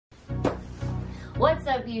What's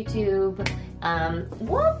up, YouTube?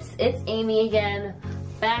 Whoops, it's Amy again,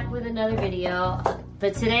 back with another video.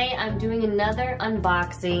 But today I'm doing another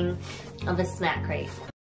unboxing of a SnackCrate.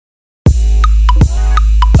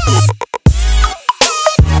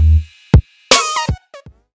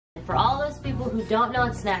 For all those people who don't know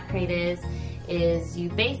what SnackCrate is you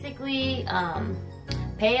basically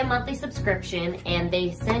pay a monthly subscription and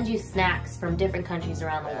they send you snacks from different countries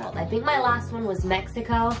around the world. I think my last one was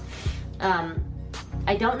Mexico.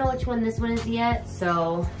 I don't know which one this one is yet,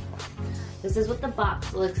 so this is what the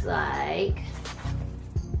box looks like.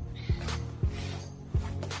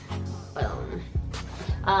 Boom.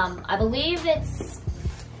 I believe it's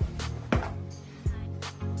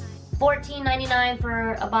 $14.99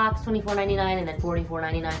 for a box, $24.99, and then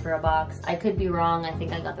 $44.99 for a box. I could be wrong. I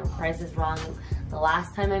think I got the prices wrong the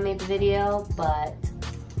last time I made the video, but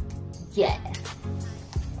yeah.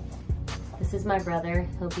 This is my brother.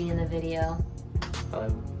 He'll be in the video.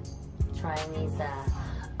 Trying these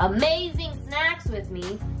amazing snacks with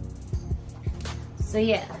me. So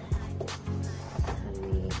yeah. I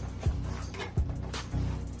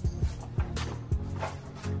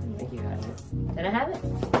think you had it. Did I have it?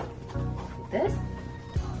 Like this?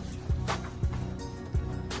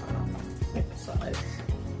 Size.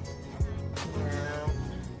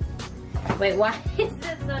 No. Wait, why is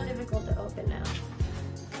this so difficult to open now?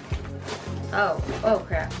 Oh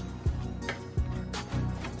crap.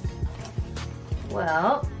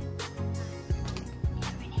 Well,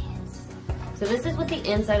 here it is. So this is what the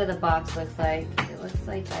inside of the box looks like. It looks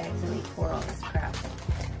like I accidentally tore all this crap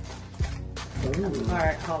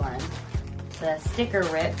apart. Hold on. The sticker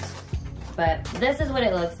ripped, but this is what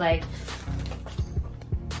it looks like.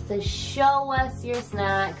 It says show us your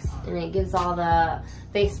snacks, and it gives all the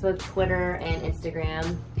Facebook, Twitter, and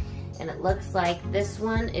Instagram. And it looks like this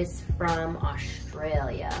one is from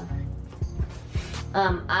Australia.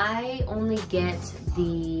 I only get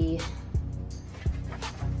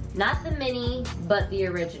not the mini, but the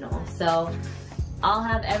original. So I'll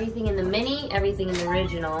have everything in the mini, everything in the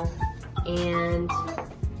original, and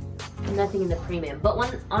nothing in the premium. But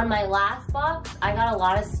on my last box, I got a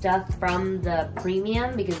lot of stuff from the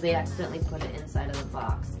premium because they accidentally put it inside of the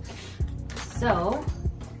box. So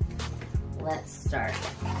let's start.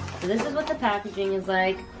 So this is what the packaging is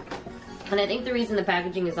like. And I think the reason the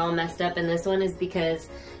packaging is all messed up in this one is because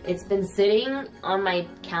it's been sitting on my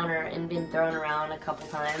counter and been thrown around a couple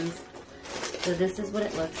times. So this is what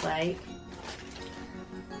it looks like.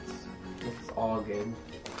 It's all good.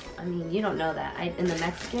 I mean, you don't know that. In the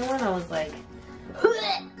Mexican one, I was like,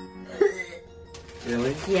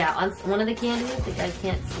 Really? yeah, on one of the candies, the guy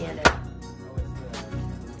can't stand it. Oh,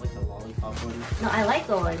 it's like the lollipop one? No, I like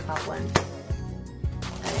the lollipop one.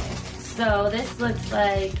 Okay, so this looks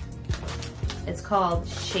like, it's called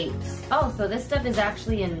Shapes. Oh, so this stuff is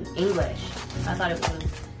actually in English. I thought it was,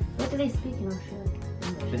 what do they speak in Australia?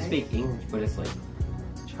 English, They right? speak English, but it's like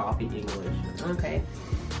choppy English. Okay.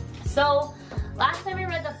 So, last time I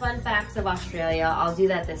read the fun facts of Australia, I'll do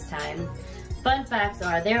that this time. Fun facts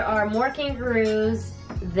are, there are more kangaroos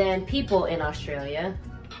than people in Australia.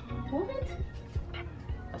 What?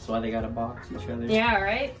 That's why they gotta box each other. Yeah,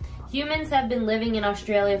 right? Humans have been living in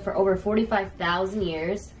Australia for over 45,000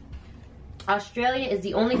 years. Australia is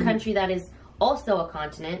the only country that is also a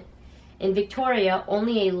continent. In Victoria,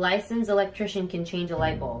 only a licensed electrician can change a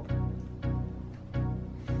light bulb.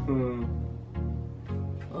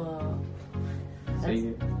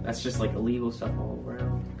 That's just like illegal stuff all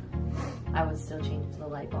around. I would still change it to the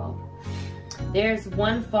light bulb. There's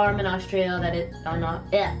one farm in Australia that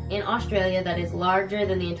is larger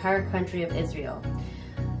than the entire country of Israel.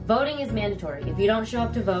 Voting is mandatory. If you don't show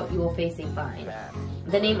up to vote, you will face a fine.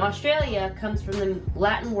 The name Australia comes from the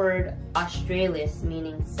Latin word australis,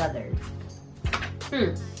 meaning southern.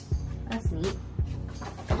 That's neat.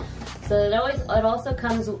 So it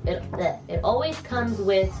always comes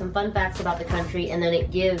with some fun facts about the country, and then it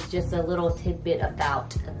gives just a little tidbit about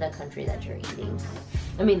the country that you're eating.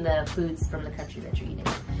 I mean the foods from the country that you're eating.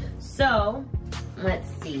 So let's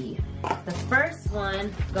see. The first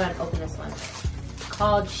one, go ahead and open this one,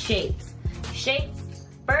 called Shapes. Shapes,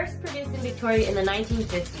 first produced in Victoria in the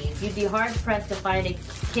 1950s. You'd be hard pressed to find a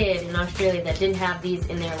kid in Australia that didn't have these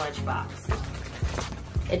in their lunchbox.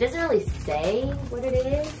 It doesn't really say what it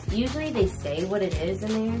is. Usually they say what it is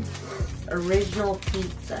in there. Original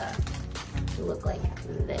pizza. It look like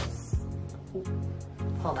this. Ooh.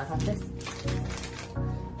 Hold on, hold this.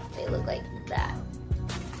 They look like that.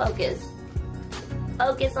 Focus.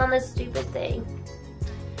 Focus on this stupid thing.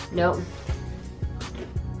 Nope.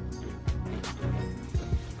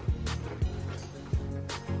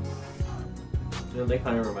 You know, they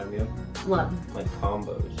kind of remind me of What? like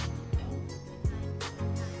combos.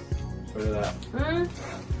 Sort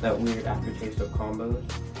of that weird aftertaste of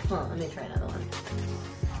combos. Hold on, let me try another one.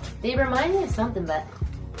 They remind me of something, but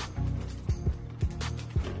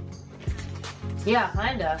yeah,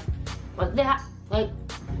 kinda. But they like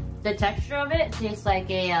the texture of it tastes like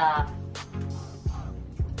a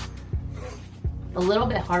little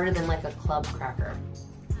bit harder than like a club cracker,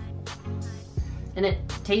 and it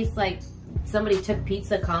tastes like somebody took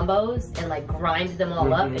pizza combos and like grinded them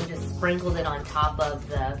all up and just sprinkled it on top of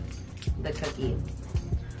the cookie.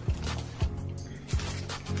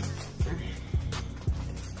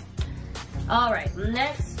 All right,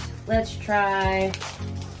 next let's try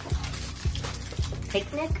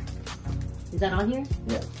Picnic. Is that on here?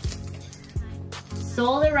 Yeah.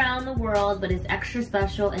 Sold around the world, but is extra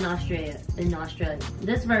special in Australia.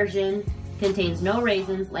 This version contains no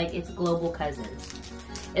raisins like its global cousins.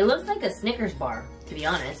 It looks like a Snickers bar, to be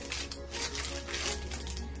honest.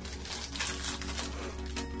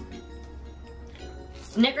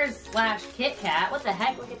 Snickers / Kit Kat. What the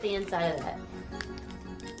heck? Look at the inside of that.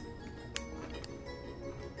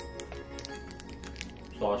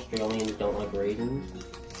 So Australians don't like raisins?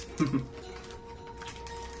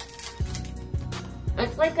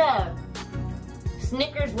 It's like a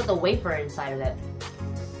Snickers with a wafer inside of it.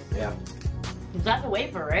 Yeah. That's a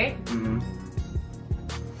wafer, right? Mm-hmm.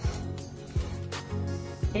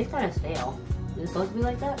 Tastes kind of stale. Is it supposed to be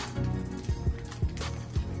like that?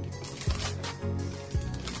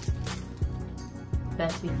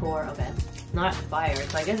 Best before, okay. Not expired,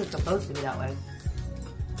 so I guess it's supposed to be that way.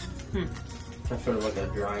 That's sort of like a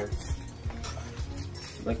dry,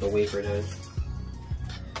 like the wafer does.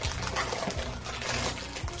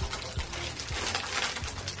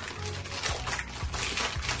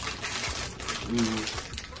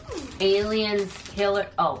 Aliens Killer,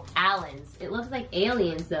 oh, Allen's. It looks like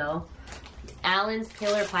aliens though. Allen's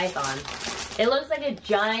Killer Python. It looks like a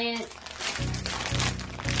giant,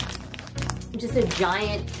 just a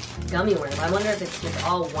giant gummy worm. I wonder if it's just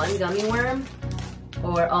all one gummy worm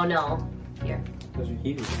or, oh no, here. Those are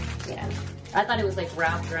huge. Yeah, I thought it was like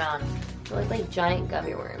wrapped around. It looks like giant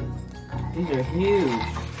gummy worms. These are huge.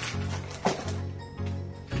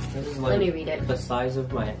 This is like Let me read it. The size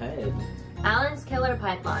of my head. Allen's Killer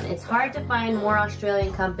Python. It's hard to find more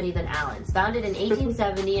Australian company than Allen's. Founded in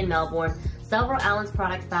 1870 in Melbourne, several Allen's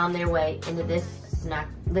products found their way into this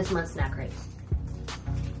month's SnackCrate.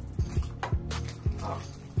 Oh.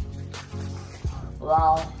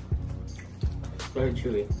 Wow. Very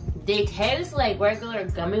chewy. They taste like regular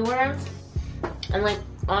gummy worms. And like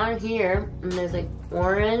on here, and there's like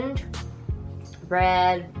orange,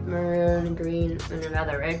 red, maroon, green, and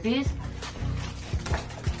another red piece.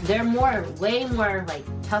 They're way more like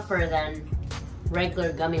tougher than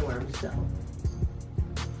regular gummy worms though.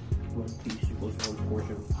 One piece equals one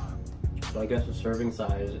portion. So I guess the serving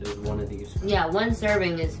size is one of these. Yeah, one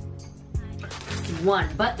serving is one,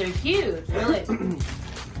 but they're huge, really.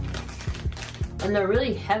 And they're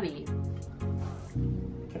really heavy.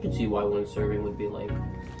 I can see why one serving would be like,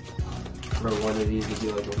 or one of these would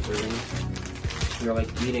be like one serving. You're like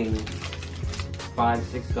eating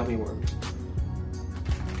 5-6 gummy worms.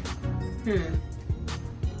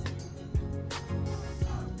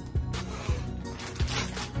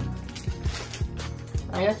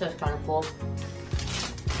 I guess that's kind of cool.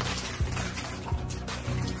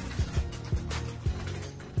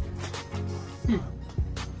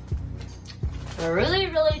 They're really,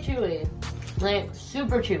 really chewy. Like,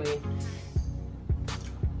 super chewy.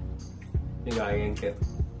 I think I yank it.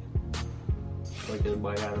 Like just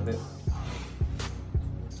bite out of it.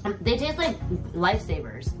 They taste like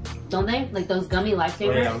Lifesavers, don't they? Like those gummy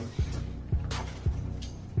Lifesavers? Oh,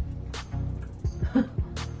 yeah.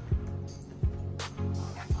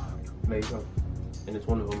 There you go. And it's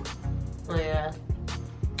one of them. Oh yeah.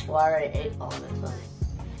 Well, I already ate all of it, so.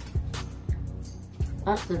 I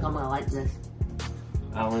don't think I'm gonna like this.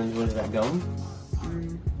 Allen's, what is that, gum?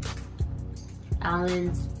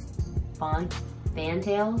 Allen's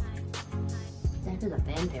Fantail? That is a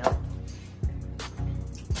Fantail.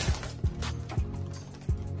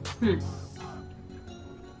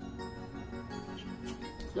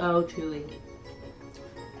 So chewy.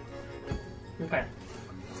 Okay.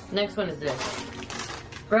 Next one is this.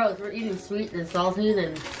 Gross, we're eating sweet and salty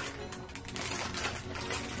and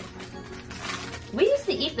we used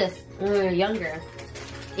to eat this when we were younger.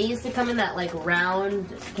 It used to come in that like round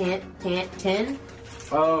tin.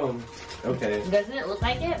 Oh, okay. Doesn't it look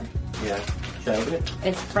like it? Yeah. Should I open it?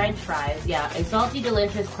 It's French fries, yeah. A salty,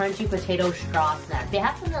 delicious, crunchy potato straw snack. They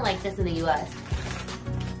have something like this in the US.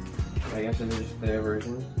 I guess this is their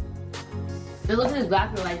version. It looks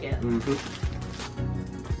exactly like it. Mm-hmm.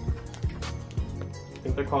 I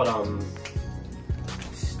think they're called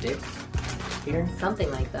sticks here. Something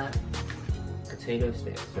like that. Potato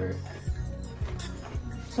sticks or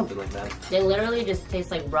something like that. They literally just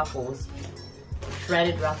taste like Ruffles.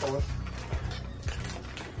 Shredded Ruffles.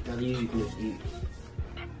 Now these you can just eat.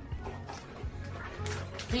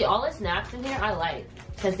 See, all the snacks in here I like.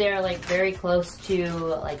 Because they're like very close to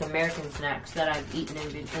like American snacks that I've eaten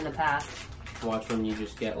in the past. Watch when you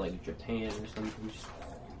just get like Japan or something. Just,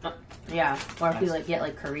 yeah, or if you like get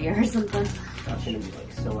like Korea or something. that's gonna be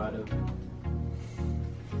like so out of.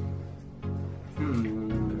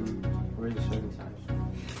 Where's the serving size?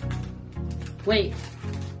 Wait,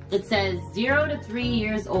 it says 0 to 3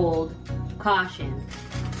 years old, caution.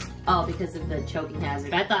 Oh, because of the choking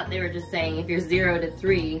hazard. I thought they were just saying if you're 0 to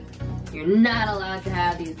 3, you're not allowed to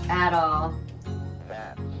have these at all.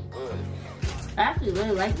 That's good. I actually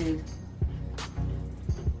really like these.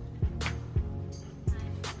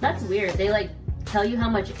 That's weird. They like tell you how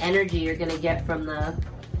much energy you're gonna get from the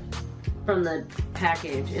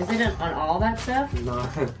package. Is it on all that stuff? No.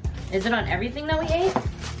 Is it on everything that we ate?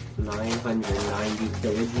 990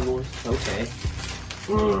 kilojoules. Okay.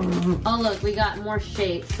 Oh look, we got more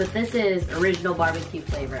shapes, but this is original barbecue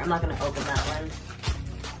flavor. I'm not gonna open that one.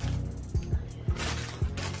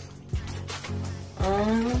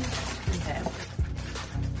 Okay.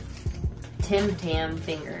 Tim Tam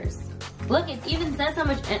fingers. Look, it even says how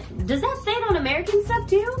much. Does that say it on American stuff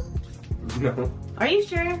too? No. Are you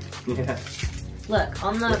sure? Yeah. Look,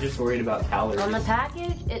 on We're the just worried about calories.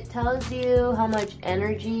 package, it tells you how much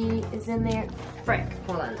energy is in there. Frick,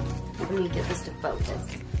 hold on. Let me get this to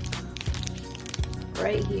focus.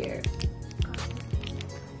 Right here.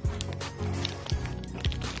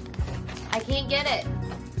 I can't get it.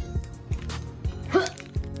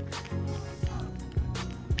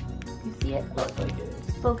 You see it? Looks like it is.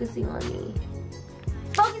 It's focusing on me.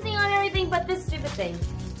 Focusing on everything but this stupid thing.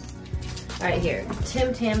 Alright, here.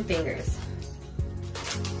 Tim Tam fingers.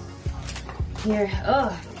 Here.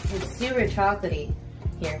 Oh, it's super chocolatey.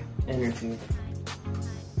 Here. Energy.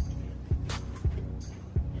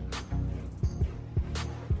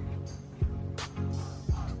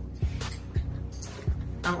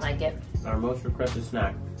 I don't like it. Our most requested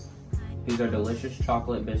snack. These are delicious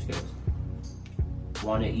chocolate biscuits.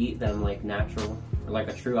 Want to eat them like natural, like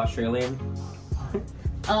a true Australian?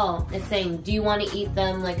 Oh, it's saying, do you want to eat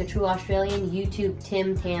them like a true Australian? YouTube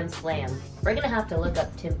Tim Tam Slam. We're gonna have to look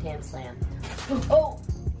up Tim Tam Slam. Oh,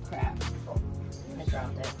 crap. Oh, I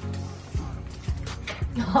dropped it.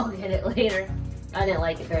 I'll get it later. I didn't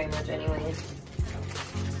like it very much anyways.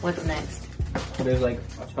 What's next? There's like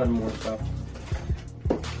a ton more stuff.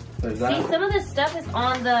 There's See, that. some of this stuff is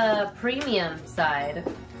on the premium side.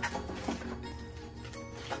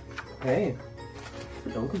 Hey,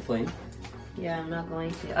 don't complain. Yeah, I'm not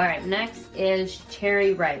going to. Alright, next is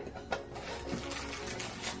Cherry Ripe.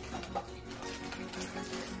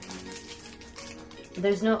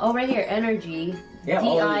 There's no, oh right here, energy. Yeah,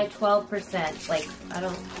 DI 12%. Like, I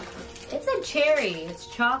don't, it's a cherry. It's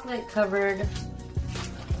chocolate covered.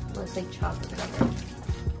 Looks like chocolate covered.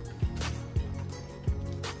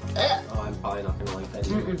 Ugh. Oh, I'm probably not gonna like that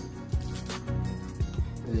either. Mm-mm.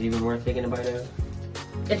 Is it even worth taking a bite of?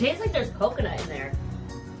 It tastes like there's coconut in there.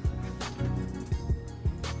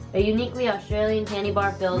 A uniquely Australian candy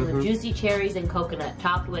bar filled with juicy cherries and coconut,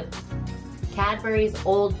 topped with Cadbury's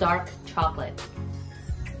Old Dark Chocolate.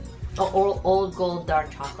 Oh, old Gold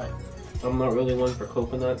Dark Chocolate. I'm not really one for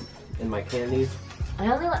coconut in my candies.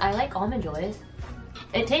 I like Almond Joys.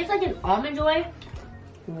 It tastes like an Almond Joy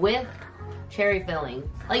with cherry filling.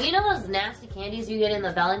 Like, you know those nasty candies you get in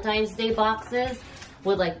the Valentine's Day boxes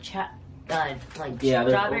with like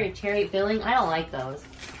strawberry cherry filling? I don't like those.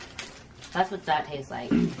 That's what that tastes like.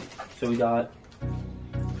 So we got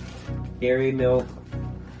dairy milk.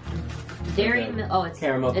 Dairy milk. Oh, it's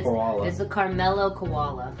Koala. It's the Caramello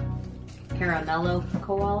Koala. Caramello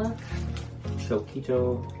Koala.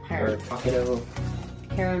 Choquito or Choquito.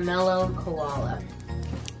 Caramello Koala.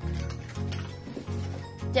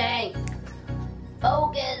 Dang.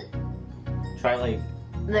 Focus. Try like.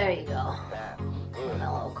 There you go.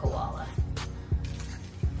 Caramello Koala.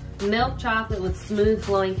 Milk chocolate with smooth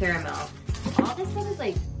flowing caramel. All this stuff is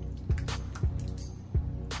like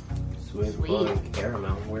Sweet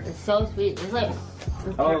caramel. Where? it's so sweet. It's like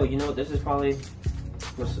Oh, you know what? This is probably.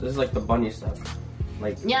 This is like the bunny stuff.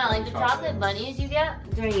 Like yeah, like the chocolate bunnies you get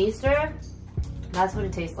during Easter. That's what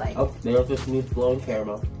it tastes like. Oh, there's the smooth flowing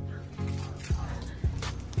caramel.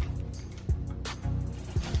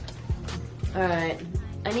 All right,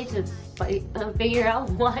 I need to figure out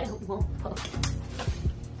why it won't focus.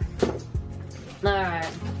 Alright.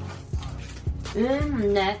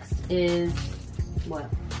 Next is what?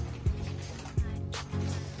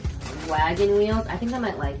 Wagon wheels. I think I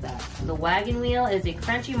might like that. The wagon wheel is a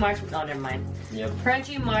crunchy marshmallow. Oh, never mind. Yep.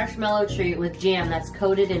 Crunchy marshmallow treat with jam that's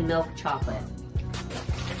coated in milk chocolate.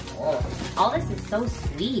 Oh, all this is so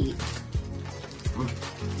sweet.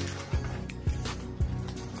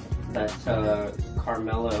 That's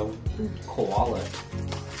Carmelo koala.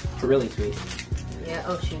 It's really sweet. Yeah,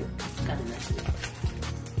 oh shoot. It's kind of messy.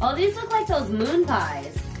 Oh, these look like those moon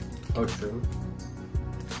pies. Oh, true.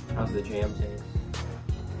 How's the jam taste?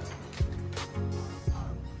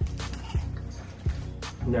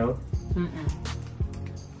 No? Mm-mm.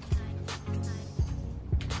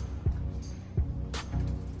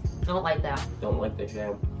 I don't like that. Don't like the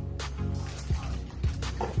jam.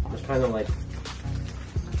 It's kind of like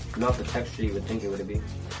not the texture you would think it would be.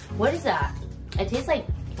 What is that? It tastes like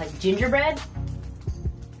gingerbread.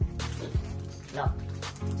 No.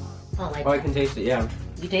 I don't like Oh, I that. can taste it, yeah.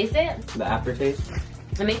 You taste it? The aftertaste.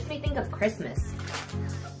 It makes me think of Christmas.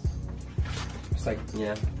 It's like,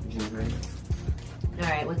 yeah, gingerbread.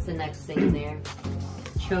 Alright, what's the next thing there?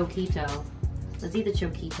 Choquito. Let's eat the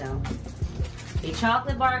Choquito. A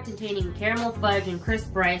chocolate bar containing caramel fudge and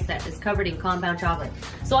crisp rice that is covered in compound chocolate.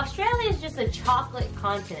 So Australia is just a chocolate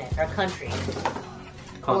continent, or country.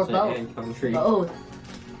 Continent and country. Both.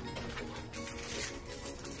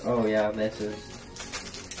 Oh yeah, this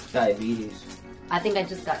is diabetes. I think I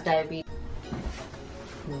just got diabetes.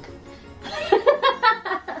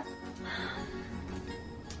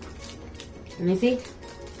 Let me see.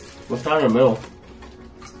 What's down in the middle?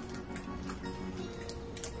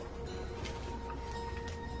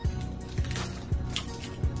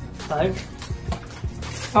 Fudge.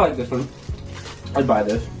 I like this one. I'd buy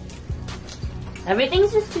this.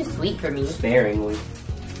 Everything's just too sweet for me. Sparingly.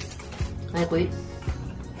 Like, wait.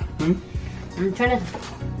 Hmm? I'm trying to...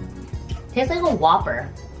 Tastes like a Whopper.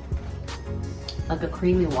 Like a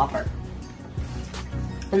creamy Whopper.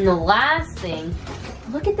 And the last thing,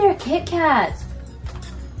 look at their Kit Kats.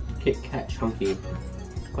 Kit Kat Chunky.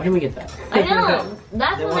 Why didn't we get that? I know.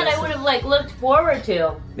 That's They one want that I us- would have like looked forward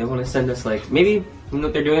to. They want to send us like, maybe, you know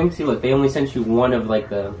what they're doing? See, look, they only sent you one of like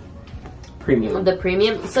the premium. The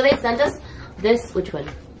premium. So they sent us this, which one?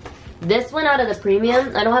 This one out of the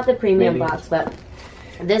premium. I don't have the premium Maybe. box, but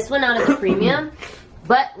this one out of the premium.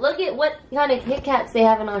 But look at what kind of Kit Kats they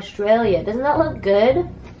have in Australia. Doesn't that look good?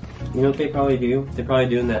 You know what they probably do? They're probably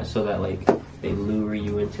doing that so that like they lure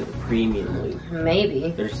you into the premium loop.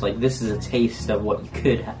 Maybe. They're just like, this is a taste of what you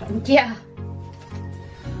could have. Yeah.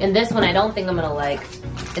 And this one I don't think I'm gonna like.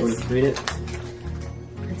 Let's read it.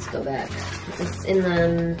 Let's go back. It's in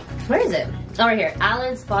the, where is it? Oh, right here.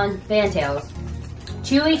 Allen's Fantails.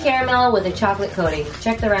 Chewy caramel with a chocolate coating.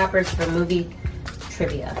 Check the wrappers for movie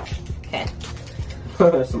trivia. Okay.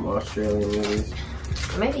 Some Australian movies.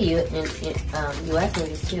 Maybe US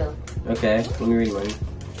movies too. Okay, let me read mine.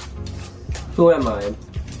 Who am I?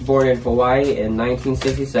 Born in Hawaii in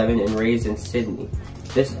 1967 and raised in Sydney.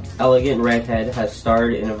 This elegant redhead has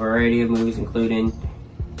starred in a variety of movies including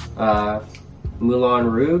Moulin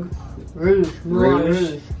Rouge, Moulin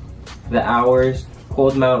Rouge. The Hours,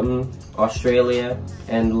 Cold Mountain, Australia,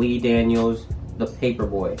 and Lee Daniels' The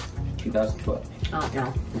Paperboy, 2012. Oh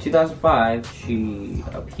no. In 2005, she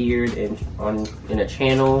appeared in a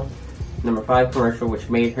Channel number 5 commercial, which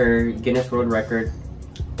made her Guinness World Record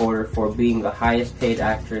holder for being the highest paid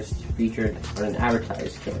actress featured on an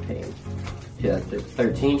advertised campaign. In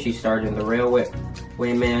 2013, she starred in The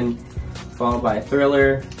Railwayman, followed by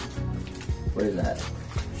Thriller. What is that?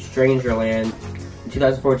 Strangerland. In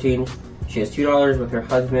 2014, she has $2 with her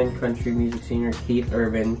husband, country music singer Keith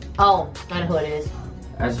Urban, Oh, I know who it is.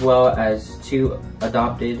 as well as 2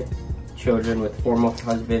 adopted children with former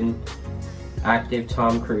husband, active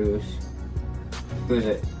Tom Cruise. Who is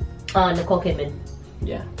it? Nicole Kidman.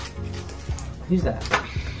 Yeah. Who's that?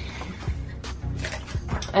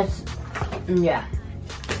 That's, yeah.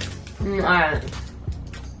 Alright.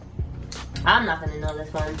 I'm not gonna know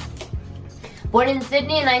this one. Born in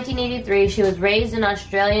Sydney in 1983, she was raised in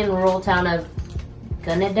Australian rural town of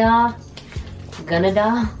Gunnedah,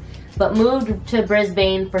 but moved to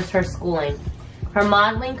Brisbane for her schooling. Her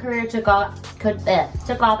modeling career took off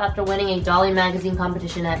after winning a Dolly magazine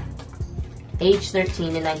competition at age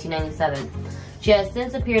 13 in 1997. She has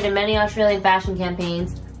since appeared in many Australian fashion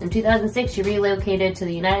campaigns. In 2006, she relocated to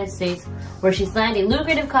the United States, where she signed a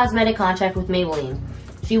lucrative cosmetic contract with Maybelline.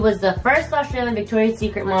 She was the first Australian Victoria's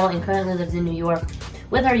Secret model and currently lives in New York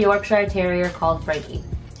with her Yorkshire Terrier called Frankie.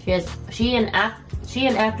 She and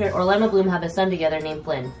actor Orlando Bloom have a son together named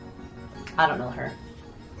Flynn. I don't know her.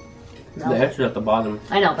 No. The answer's at the bottom.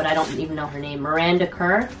 I know, but I don't even know her name. Miranda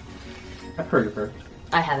Kerr? I've heard of her.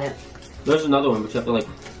 I haven't. There's another one, but you have to like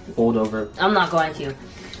fold over. I'm not going to.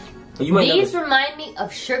 You might These remind me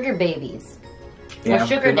of sugar babies. Yeah, or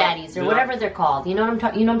sugar daddies, or whatever they're called. You know what I'm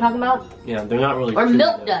talking about? Yeah, they're not really. Or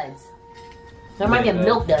milk duds. There might be a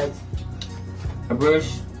milk duds. A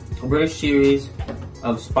British series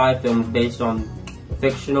of spy films based on a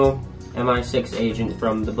fictional MI6 agent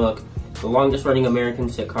from the book, the longest-running American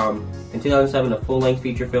sitcom. In 2007, a full-length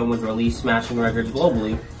feature film was released, smashing records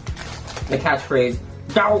globally. The catchphrase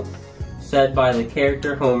 "Doubt," said by the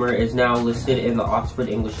character Homer, is now listed in the Oxford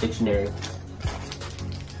English Dictionary.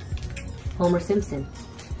 Homer Simpson.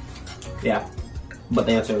 Yeah, but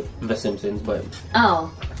they answer The Simpsons, but...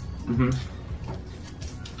 Oh.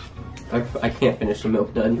 I can't finish the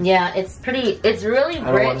milk dud. Yeah, it's really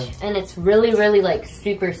rich, and it's really, really, like,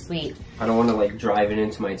 super sweet. I don't want to, like, drive it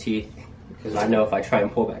into my teeth, because I know if I try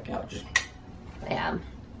and pull back out, just... Yeah.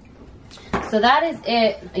 So that is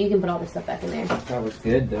it. You can put all this stuff back in there. That was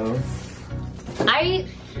good, though.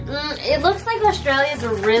 It looks like Australia's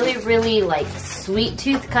a really, really, like, sweet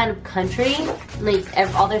tooth kind of country. Like,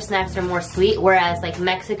 all their snacks are more sweet, whereas, like,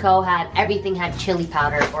 Mexico everything had chili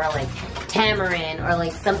powder, or, like, tamarind, or,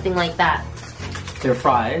 like, something like that. Their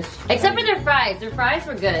fries. Except for their fries. Their fries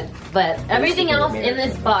were good, but everything else in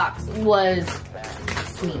this box was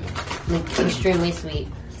sweet. Like, extremely sweet.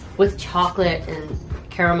 With chocolate and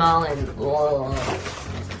caramel and... Ugh.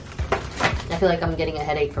 I feel like I'm getting a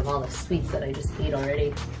headache from all the sweets that I just ate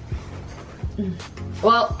already.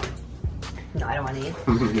 Well, no, I don't want to eat.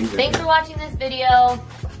 Thanks for watching this video.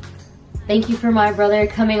 Thank you for my brother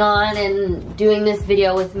coming on and doing this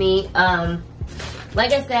video with me.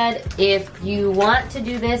 Like I said, if you want to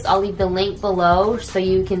do this, I'll leave the link below so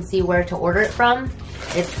you can see where to order it from.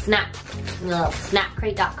 It's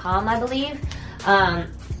SnackCrate.com, I believe. And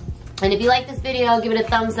if you like this video, give it a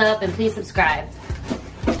thumbs up and please subscribe.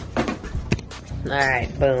 Alright,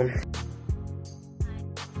 boom.